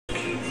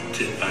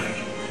sit back.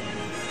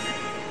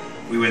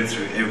 We went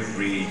through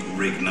every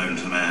rig known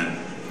to man.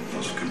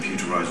 Lots of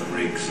computerised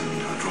rigs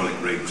and hydraulic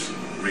rigs,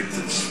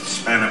 rigs that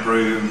span a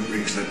broom,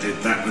 rigs that did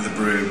that with a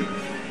broom.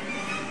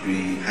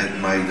 We had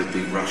made a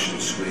big Russian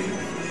swing,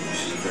 which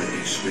is a very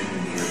big swing,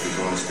 and you have the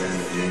guys standing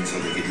at the end so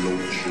they get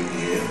launched through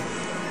the air.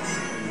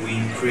 We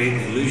create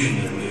the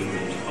illusion of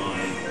movement by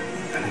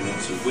adding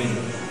lots of wind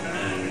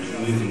and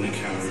moving the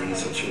camera in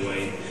such a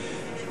way.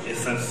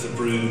 If that's the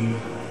broom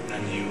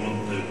and you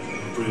want the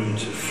broom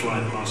to fly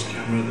past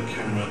camera, the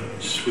camera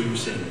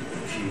swoops in.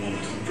 If you want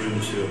the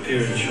broom to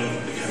appear in shot,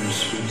 the camera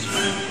swoops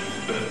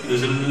back. But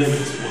there's a limit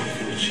to what you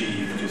can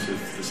achieve because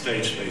of the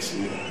stage space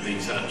and what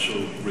these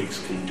actual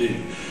rigs can do.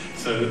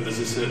 So there's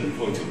a certain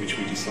point at which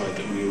we decide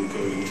that we'll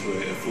go into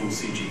a full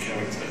CG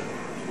character,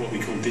 what we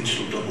call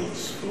digital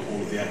doubles for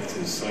all of the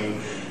actors. So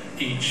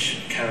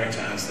each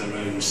character has their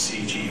own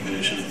CG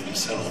version of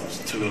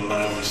themselves to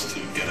allow us to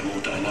get a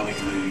more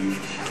dynamic move,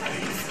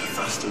 a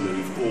faster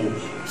move, or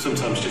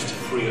sometimes just to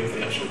free up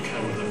the actual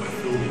camera that we're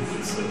filming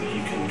with so that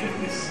you can get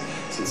this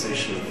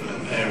sensation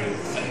of aerial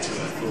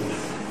air-to-air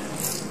filming.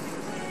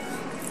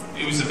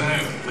 It was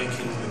about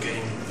making the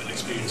game an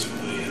experience for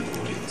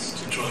the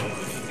audience, to try and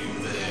put you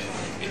there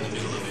in the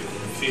middle of it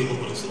and feel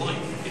what it's like,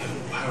 you know,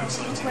 how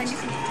exciting it's going to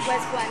be.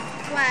 Where's Gwen?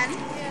 Gwen?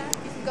 Yeah.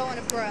 You can go on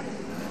a broom.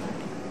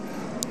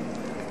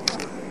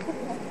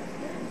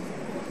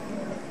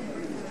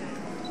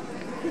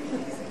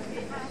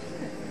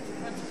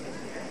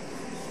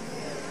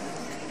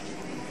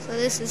 So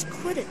this is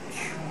Quidditch.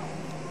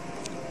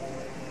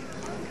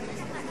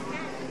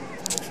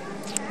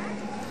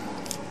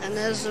 And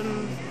there's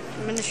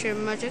Ministry of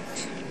Magic.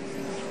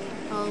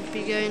 I'll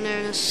be going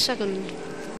there in a second.